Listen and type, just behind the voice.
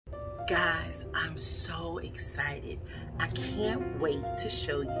Guys, I'm so excited. I can't wait to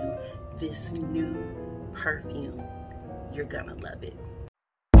show you this new perfume. You're gonna love it.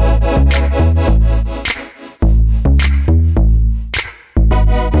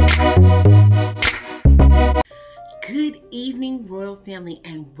 Good evening, royal family,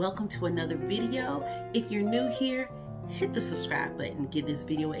 and welcome to another video. If you're new here, hit the subscribe button, give this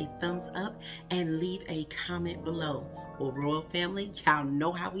video a thumbs up, and leave a comment below. Well, royal family, y'all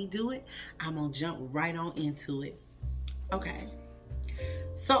know how we do it. I'm gonna jump right on into it. Okay,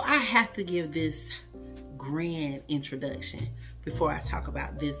 so I have to give this grand introduction before I talk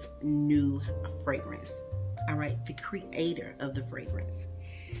about this new fragrance. All right, the creator of the fragrance.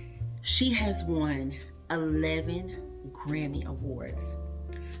 She has won 11 Grammy Awards,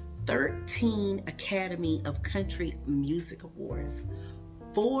 13 Academy of Country Music Awards,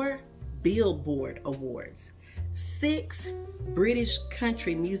 4 Billboard Awards, 6 British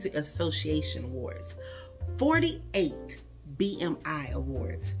Country Music Association Awards, 48 BMI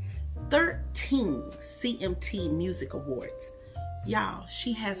Awards, 13 CMT Music Awards. Y'all,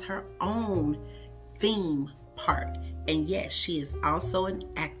 she has her own theme park. And yes, she is also an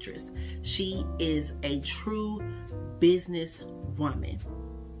actress. She is a true business woman.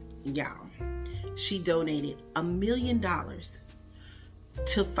 Y'all, she donated $1 million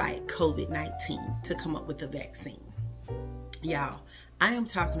to fight COVID-19, to come up with a vaccine. Y'all, I am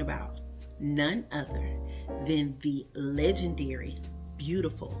talking about none other than the legendary,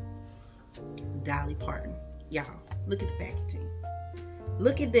 beautiful Dolly Parton. Y'all, look at the packaging.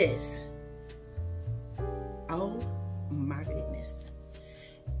 Look at this. Oh my goodness.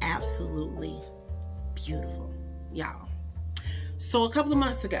 Absolutely beautiful, y'all. So a couple of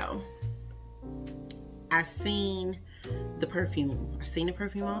months ago, I seen the perfume. I seen the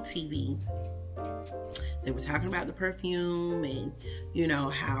perfume on TV. They were talking about the perfume and, you know,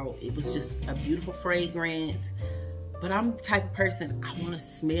 how it was just a beautiful fragrance. But I'm the type of person, I want to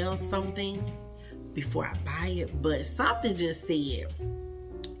smell something before I buy it. But something just said,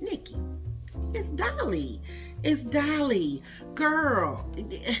 Nikki, it's Dolly. It's Dolly. Girl,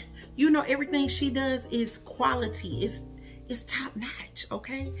 you know, everything she does is quality. It's top notch,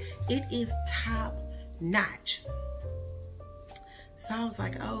 okay? It is top notch. So I was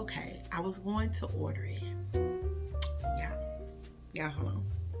like, oh, okay. I was going to order it. Yeah, hold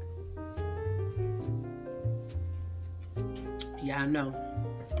on. Y'all know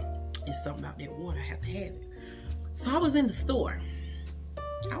it's something about that water. I have to have it. So I was in the store.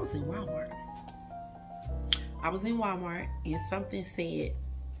 I was in Walmart. And something said,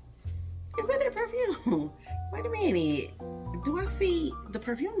 is that perfume? Wait a minute. Do I see the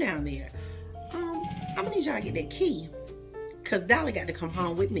perfume down there? I'm gonna need y'all to get that key, because Dolly got to come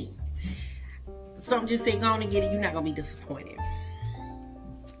home with me. Something just said, go on and get it. You're not gonna be disappointed.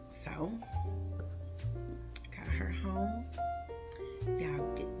 So, got her home.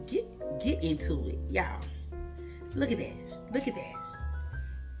 Y'all get into it. Y'all, look at that. Look at that.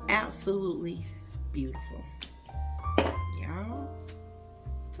 Absolutely beautiful. Y'all.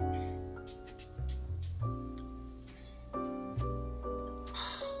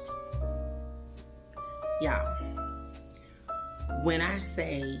 Y'all, when I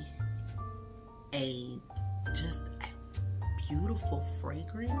say just a beautiful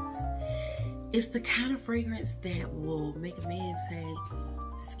fragrance, it's the kind of fragrance that will make a man say,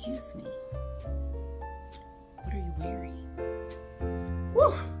 excuse me, what are you wearing?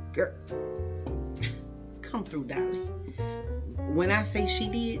 Woo, girl. Come through, Dolly. When I say she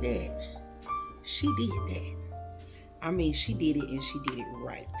did that, she did that. I mean, she did it and she did it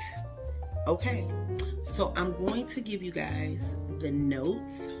right. Okay, so I'm going to give you guys the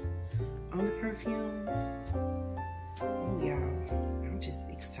notes on the perfume. Oh, y'all, I'm just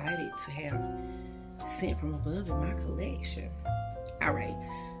excited to have Scent from Above in my collection. All right,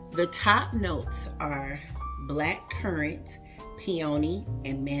 the top notes are black currant, peony,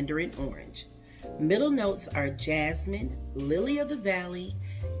 and mandarin orange. Middle notes are jasmine, lily of the valley,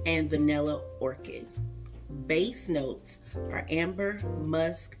 and vanilla orchid. Base notes are amber,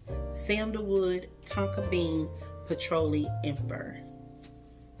 musk, sandalwood, tonka bean, patchouli, and fir.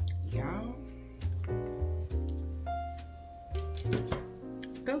 Y'all,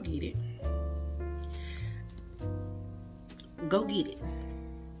 go get it. Go get it.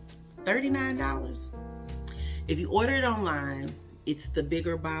 $39. If you order it online, it's the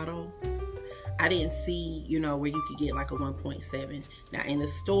bigger bottle. I didn't see, you know, where you could get like a 1.7. Now in the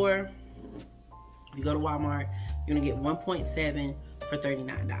store, if you go to Walmart, you're gonna get 1.7 for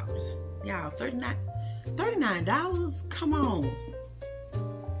 $39. Y'all, $39? Come on.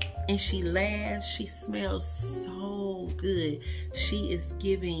 and she laughs. She smells so good. She is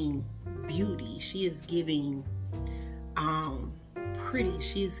giving beauty. She is giving pretty.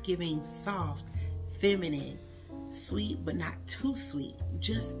 She is giving soft, feminine, sweet, but not too sweet.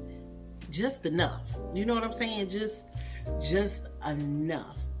 Just enough. You know what I'm saying? Just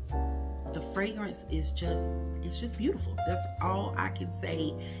enough. The fragrance is just beautiful. That's all I can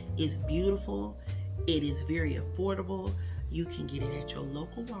say. It's beautiful. It is very affordable. You can get it at your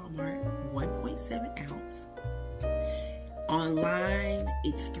local Walmart, 1.7 ounce. Online,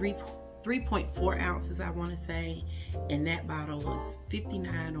 it's 3.4 ounces, I want to say, and that bottle is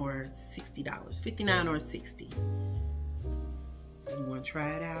 $59 or $60. $59 or $60. You want to try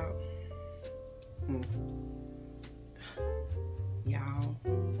it out? Y'all,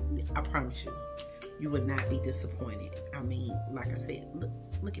 I promise you, you would not be disappointed. I mean, like I said,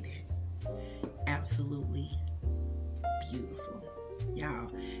 look at that. Absolutely beautiful. Y'all,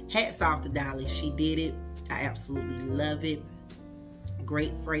 hats off to Dolly. She did it. I absolutely love it.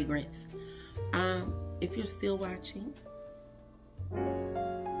 Great fragrance. If you're still watching, I'm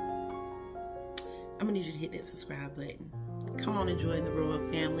gonna need you to hit that subscribe button. Come on and join the Royal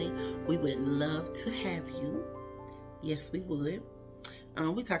family. We would love to have you. Yes, we would.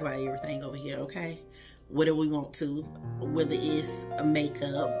 We talk about everything over here, okay? Whatever we want to, whether it's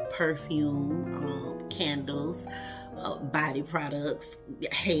makeup, perfume, candles, body products,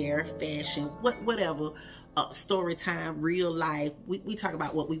 hair, fashion, whatever. Story time, real life. We talk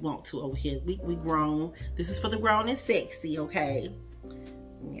about what we want to over here. We grown. This is for the grown and sexy, okay?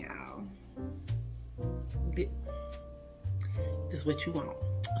 Y'all, this is what you want.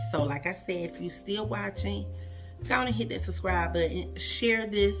 So like I said, if you're still watching, go on and hit that subscribe button. Share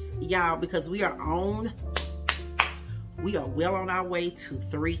this, y'all, because we are well on our way to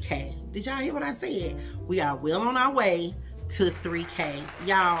 3K. Did y'all hear what I said? We are well on our way to 3K.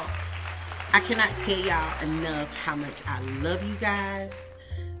 Y'all, I cannot tell y'all enough how much I love you guys.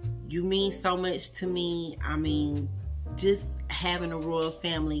 You mean so much to me. I mean, just having a royal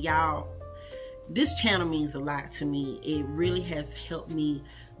family, y'all, this channel means a lot to me. It really has helped me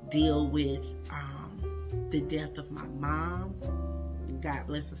deal with the death of my mom. God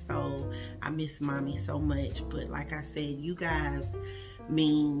bless her soul. I miss mommy so much, but like I said, you guys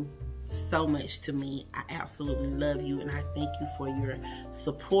mean so much to me. I absolutely love you, and I thank you for your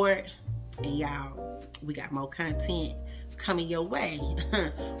support. And y'all, we got more content coming your way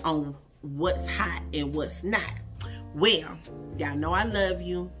on what's hot and what's not. Well, y'all know I love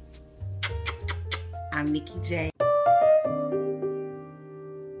you. I'm Nikki J.